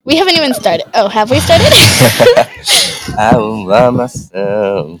We haven't even started. Oh, have we started? I will love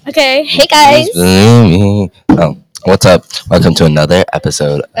myself. Okay. Hey Please guys. believe me. Oh, what's up? Welcome to another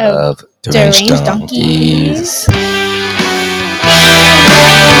episode Oh, of Deranged Deranged Donkeys. Donkeys.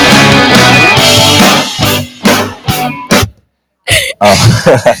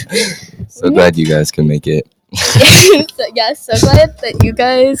 Oh, so glad you guys can make it. Yeah, so glad that you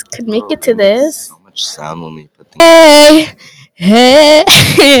guys could make it to this. So much sound when we put things. Hey,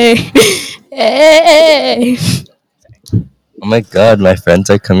 hey, hey. Oh my god, my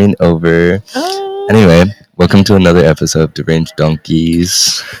friends are coming over. Oh. Anyway, welcome to another episode of Deranged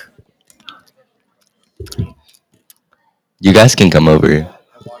Donkeys. You guys can come over.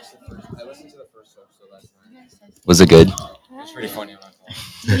 Was it good? It's pretty funny.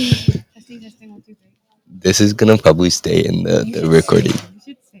 This is gonna probably stay in the recording.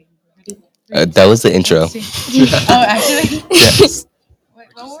 That was the intro. Oh, actually? Yes. Wait,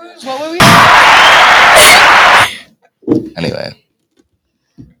 what were we? Anyway,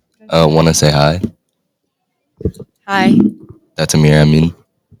 want to say hi? Hi. That's Amir.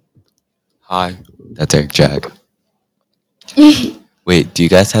 Hi. That's Eric Jack. Wait, do you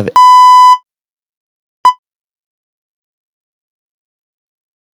guys have?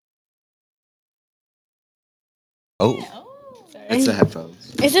 Oh, it's the headphones.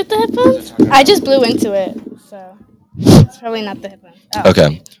 Is it the headphones? I just blew into it, so it's probably not the headphones. Oh.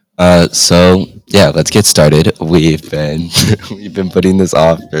 Okay. So yeah, let's get started. We've been we've been putting this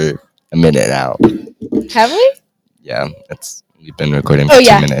off for a minute now. Have we? Yeah, we've been recording for Oh,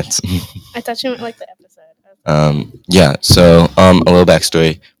 yeah. 2 minutes. I thought you meant like the episode. Yeah. So a little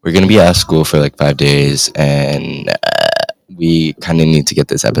backstory. We're gonna be out of school for like 5 days, and we kind of need to get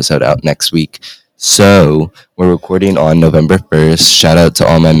this episode out next week. So we're recording on November 1st. Shout out to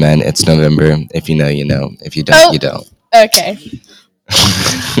all my men. It's November. If you know, you know. If you don't, Oh. you don't. Okay.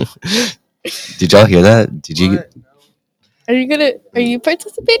 Did y'all hear that? Did you? Are you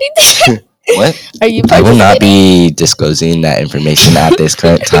participating? What? Are you participating? I will not be disclosing that information at this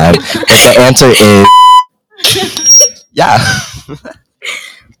current time. But the answer is yeah.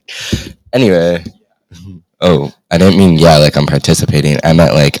 Anyway. Oh, I didn't mean yeah like I'm participating. I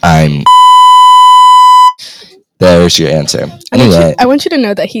meant like I'm. There's your answer. Anyway. I want you to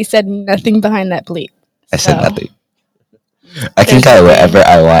know that he said nothing behind that bleep. I said So. nothing. I can cut whatever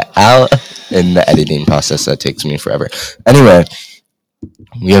I want out in the editing process that takes me forever. Anyway,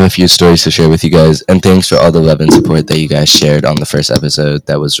 we have a few stories to share with you guys, and thanks for all the love and support that you guys shared on the first episode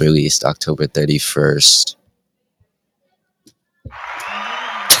that was released October 31st.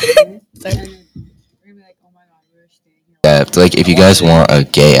 Yeah, like if you guys want a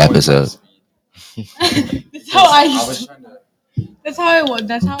gay episode. That's how I was. That's how I was.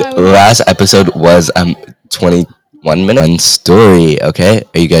 That's how I The was. last episode was 21 minutes. One story, okay?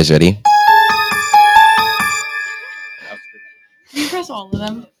 Are you guys ready? Can you press all of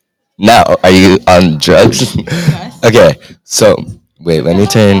them? No, are you on drugs? Yes. Okay, so wait, let me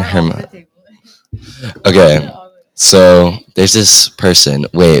turn her. Okay, so there's this person.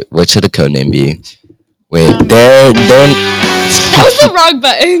 Wait, what should the code name be? Wait, they're That was the wrong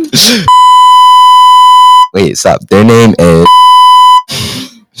button. wait, stop. Their name is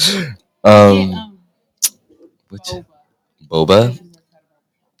what's Boba?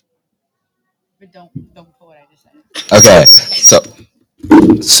 But don't put what I just said. Okay,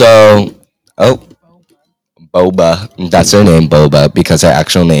 so oh, Boba. That's her name, Boba, because her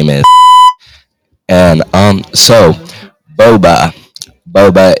actual name is. And so Boba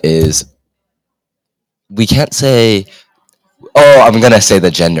is. We can't say. Oh, I'm gonna say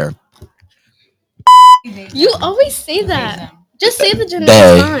the gender. You always say that. Just say the gender.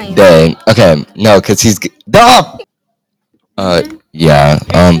 They. Okay, no, because he's. Stop. Yeah.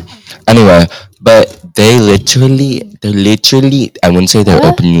 Anyway, but they're literally. I wouldn't say they're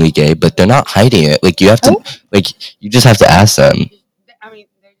openly gay, but they're not hiding it. Like you have to, like you just have to ask them. I mean,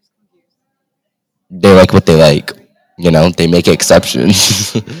 they're just confused. They like what they like. You know, they make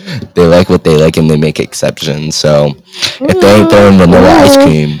exceptions. They like what they like, and they make exceptions. So if they ain't throwing vanilla ice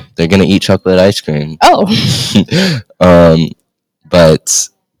cream, they're gonna eat chocolate ice cream. Oh. But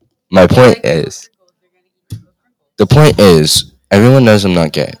my point is, the point is, everyone knows I'm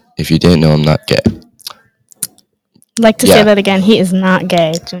not gay. If you didn't know I'm not gay. Like to say that again. He is not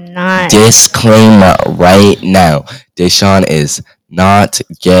gay. Do not. Disclaimer right now. DaSean is not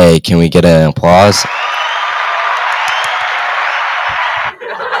gay. Can we get an applause?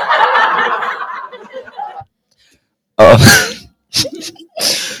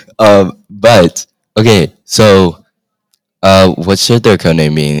 But okay, so what should their code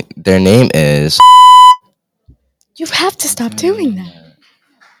name be? Their name is. You have to stop doing that.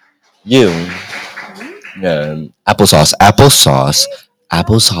 You. No. Applesauce. Applesauce.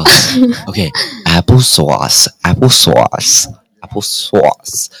 Applesauce. Okay. Applesauce. Applesauce.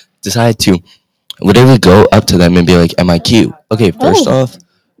 Applesauce. Decide to literally go up to them and be like, "Am I cute?" Okay. First Oh. off,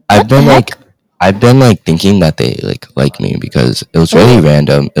 I've the been heck? like, I've been like thinking that they like me because it was really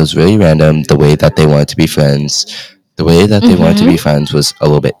random. It was really random the way that they wanted to be friends. The way that they wanted to be friends was a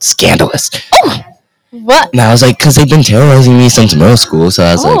little bit scandalous. What? And I was like, because they've been terrorizing me since middle school. So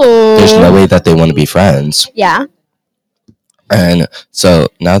I was like, there's no way that they want to be friends. Yeah. And so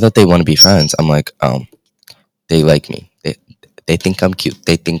now that they want to be friends, I'm like, they like me. They think I'm cute.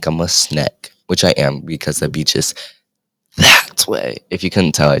 They think I'm a snack, which I am because the beach is that way. If you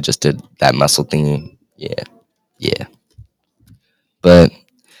couldn't tell, I just did that muscle thingy. Yeah. Yeah. But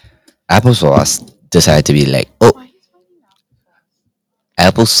applesauce decided to be like, oh,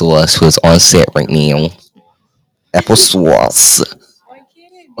 applesauce was on set right now. Applesauce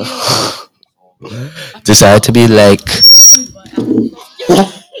decided to be like,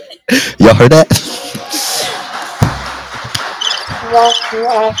 y'all heard that?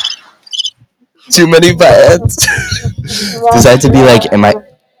 Too many buttons. Decided to be like, am I?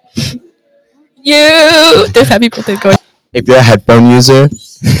 You. There's happy birthday going. If you're a headphone user,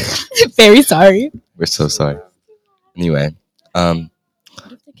 Very sorry. we're so sorry. Anyway, but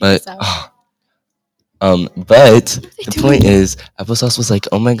the point is, applesauce was like,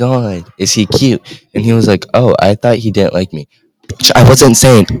 "Oh my god, is he cute?" And he was like, "Oh, I thought he didn't like me." I wasn't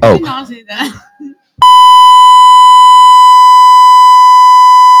saying, "Oh." Not say that.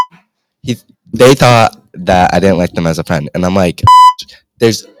 They thought that I didn't like them as a friend, and I'm like,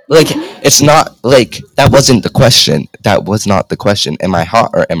 "There's like, it's not like that wasn't the question. That was not the question. Am I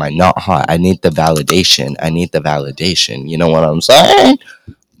hot or am I not hot? I need the validation. I need the validation. You know what I'm saying?"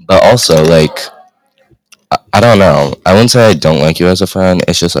 But also, like, I don't know. I wouldn't say I don't like you as a friend.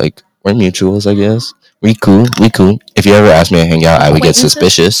 It's just like we're mutuals, I guess. We cool. We cool. If you ever ask me to hang out, I would get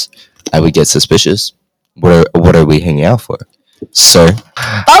suspicious. I would get suspicious. What are we hanging out for, sir?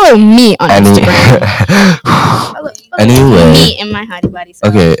 Follow me on Instagram. Anyway, Me and my hottie body.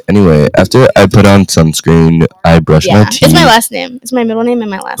 okay. Anyway, after I put on sunscreen, I brush my teeth. It's my last name. It's my middle name and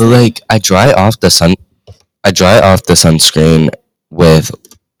my last But name. like, I dry off the sunscreen with.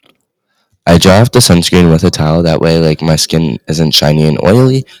 I dry off the sunscreen with a towel. That way, like, my skin isn't shiny and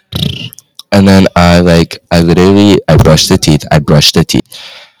oily. And then I brush the teeth. I brush the teeth.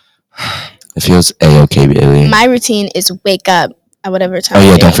 It feels a-okay, Bailey. My routine is wake up at whatever time. Oh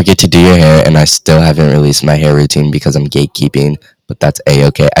yeah, don't forget to do your hair. And I still haven't released my hair routine because I'm gatekeeping. But that's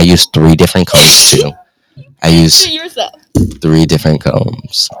a-okay. I use 3 different combs too. I use 3 different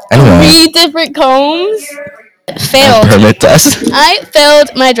combs. Anyway, 3 different combs. Failed. Permit test. I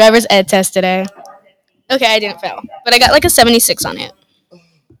failed my driver's ed test today. Okay, I didn't fail, but I got like a 76 on it.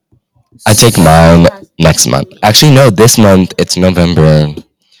 I take mine next month. Actually, no, this month. It's November.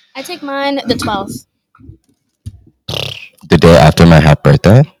 I take mine the 12th. The day after my half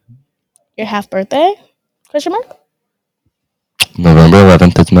birthday. Your half birthday? Question mark? November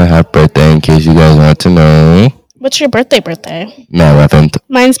 11th is my half birthday, in case you guys want to know. What's your birthday? May 11th.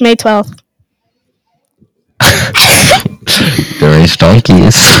 Mine's May 12th. Deranged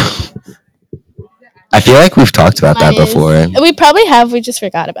Donkeys. I feel like we've talked about that before. We probably have. We just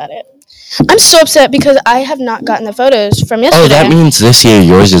forgot about it. I'm so upset because I have not gotten the photos from yesterday. Oh, that means this year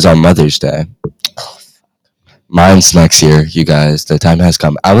yours is on Mother's Day. Mine's next year, you guys. The time has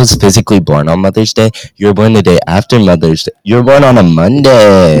come. I was physically born on Mother's Day. You were born the day after Mother's Day. You were born on a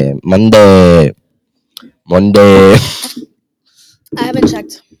Monday. Monday. I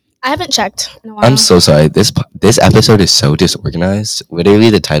haven't checked in a while. I'm so sorry. This episode is so disorganized. Literally,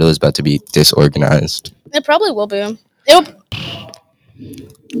 the title is about to be disorganized. It probably will be.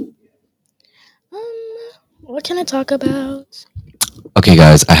 What can I talk about? Okay,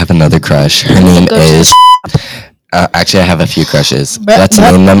 guys, I have another crush. Her name is. Actually, I have a few crushes. Let's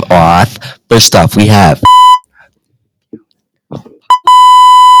name them off. First off, we have.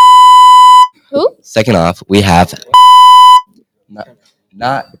 Who? Second off, we have.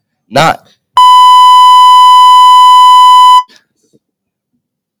 Not.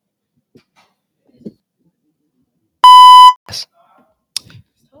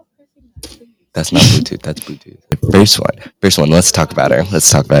 That's not Bluetooth. That's Bluetooth. First one. Let's talk about her.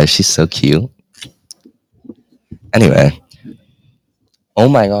 She's so cute. Anyway. Oh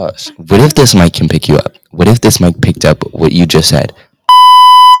my gosh. What if this mic can pick you up? What if this mic picked up what you just said?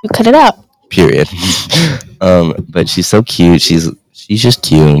 You cut it out. Period. But she's so cute. She's just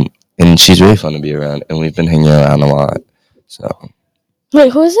cute, and she's really fun to be around. And we've been hanging around a lot. So.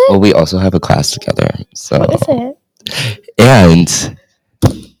 Wait, who is it? Well, we also have a class together. So. What is it? And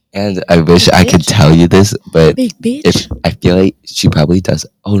And I wish Big I could bitch. tell you this, but Big bitch. if I feel like she probably does.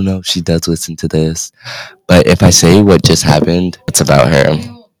 Oh no, she does listen to this. But if I say what just happened, it's about her.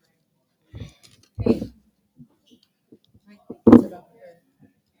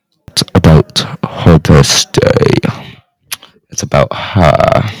 It's about her birthday. It's about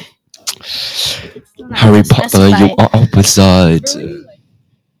her. Harry Potter, you are a wizard.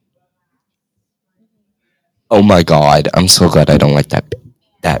 Oh my god, I'm so glad I don't like that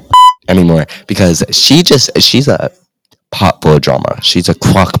anymore because she's a pot full of drama. She's a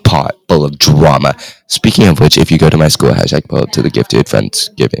crock pot full of drama. Speaking of which, if you go to my school, hashtag pull up to the gifted friends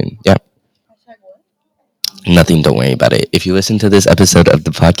giving. Yeah. Nothing, don't worry about it. If you listen to this episode of the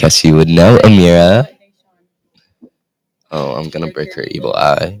podcast, you would know Amira. Oh, I'm gonna break her evil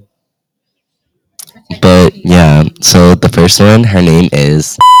eye. But yeah, so the first one, her name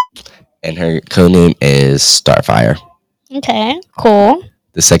is, and her code name is Starfire. Okay, cool.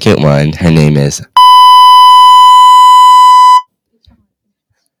 The second one, her name is.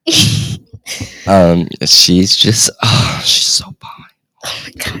 She's just, she's so fine. Oh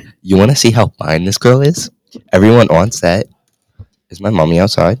my god. You want to see how fine this girl is? Everyone wants that. Is my mommy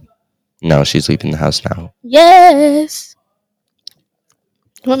outside? No, she's leaving the house now. Yes.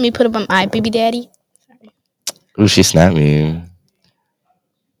 You want me to put up on my baby daddy? Ooh, she snapped me.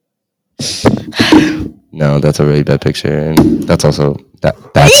 No, that's a really bad picture, and that's also that's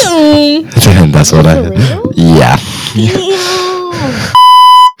Damn. that's what I. For real? Yeah. Damn.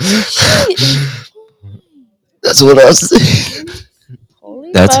 That's what I was saying.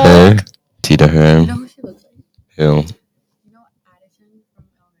 Holy That's fuck. her. T to her. You know who she looks like? Who? You know Addison from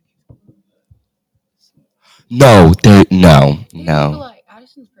elementary school? No, there. No, But no. like,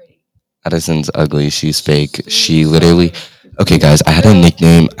 Addison's pretty. Addison's ugly. She's fake. She literally. Okay, guys, I had a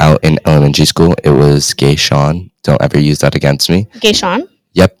nickname out in elementary school. It was Gay Sean. Don't ever use that against me. Gay Sean?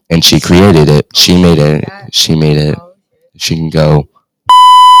 Yep, and she created it. She made it. She made it. She can go.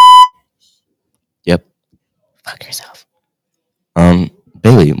 Yep. Fuck yourself.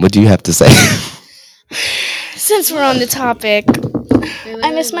 Bailey, what do you have to say? Since we're on the topic,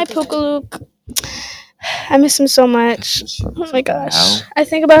 I miss my Pookaloo. I miss him so much. Oh my gosh. I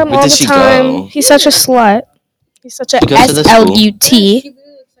think about him Where all did the she time. go? He's such a slut. He's such a She goes to the school? SLUT.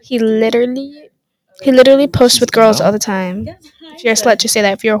 He literally posts with girls all the time. If you're a slut, just say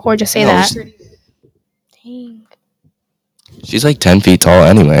that. If you're a whore, just say No, that. Dang. She's like 10 feet tall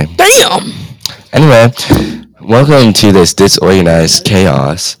anyway. Damn. Anyway, welcome to this disorganized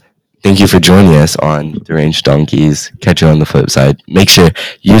chaos. Thank you for joining us on Deranged Donkeys. Catch you on the flip side. Make sure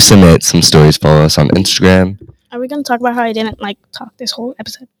you submit some stories. Follow us on Instagram. Are we gonna talk about how I didn't talk this whole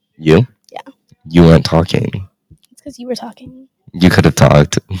episode? You? Yeah. You weren't talking. It's because you were talking. You could have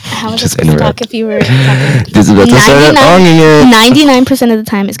talked. How was Just I supposed to talk interrupt. if you were talking? This is about to start longing it. 99% of the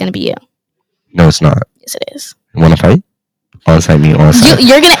time is gonna be you. No, it's not. Yes, it is. You want to fight? On-site mean on-site.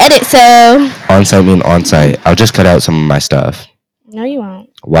 You're gonna edit, so. On-site mean on-site. I'll just cut out some of my stuff. No, you won't.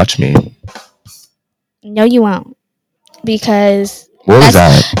 Watch me. No, you won't. Because. What was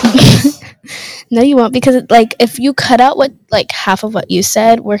that? No, you won't. Because, if you cut out half of what you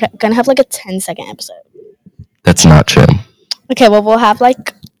said, we're gonna have a 10-second episode. That's not true. Okay, well, we'll have a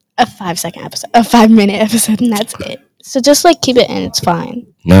 5-second episode, a 5-minute episode, and that's it. So just keep it in. It's fine.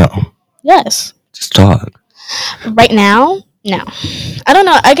 No. Yes. Just talk. Right now, no. I don't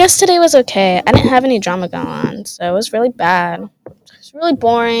know. I guess today was okay. I didn't have any drama going on, so it was really bad. It's really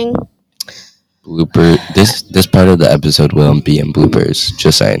boring. Blooper. This part of the episode will be in bloopers.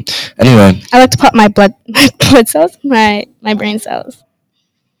 Just saying. Anyway. I like to pop my blood cells, my brain cells.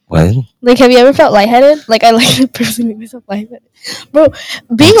 What? Have you ever felt lightheaded? I like to personally make myself lightheaded. Bro,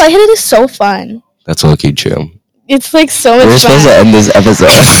 being lightheaded is so fun. That's low-key true. It's so much fun. We're supposed to end this episode.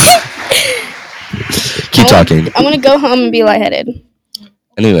 Keep talking. I'm gonna go home and be lightheaded.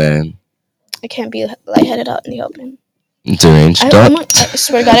 Anyway. I can't be lightheaded out in the open. Deranged. I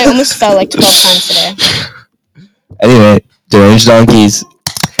swear to God, I almost fell 12 times today. Anyway, Deranged Donkeys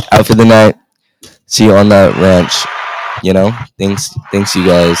out for the night. See you on that ranch. You know, thanks you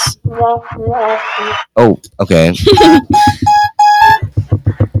guys. Oh, okay.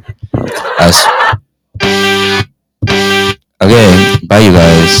 Us. Okay, bye you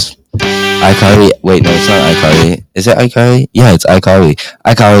guys. iCarly. Wait, no, it's not iCarly. Is it iCarly? Yeah, it's iCarly.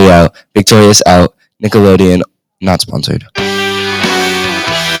 iCarly out. Victorious out. Nickelodeon not sponsored.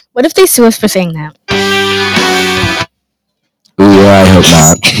 What if they sue us for saying that? Ooh, yeah, I hope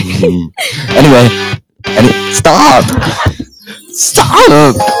not. Anyway, stop!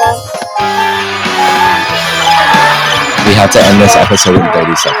 Stop! We have to end this episode in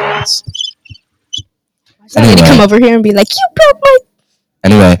 30 seconds. I need to come over here and be like, you broke my...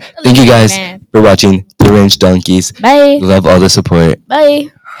 Anyway, thank you guys Man. for watching Deranged Donkeys. Bye. Love all the support.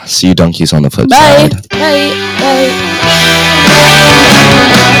 Bye. See you donkeys on the flip Bye. side. Bye. Bye.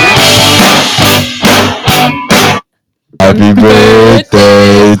 Happy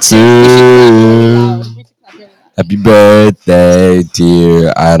birthday to you. Happy birthday,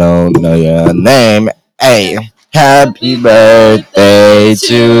 dear. I don't know your name. Hey, happy birthday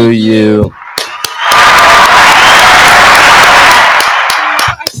to you.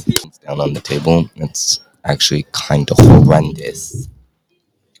 Down on the table. It's actually kind of horrendous.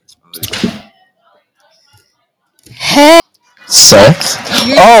 Hey. So,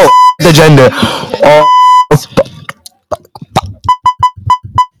 oh, the gender. Oh.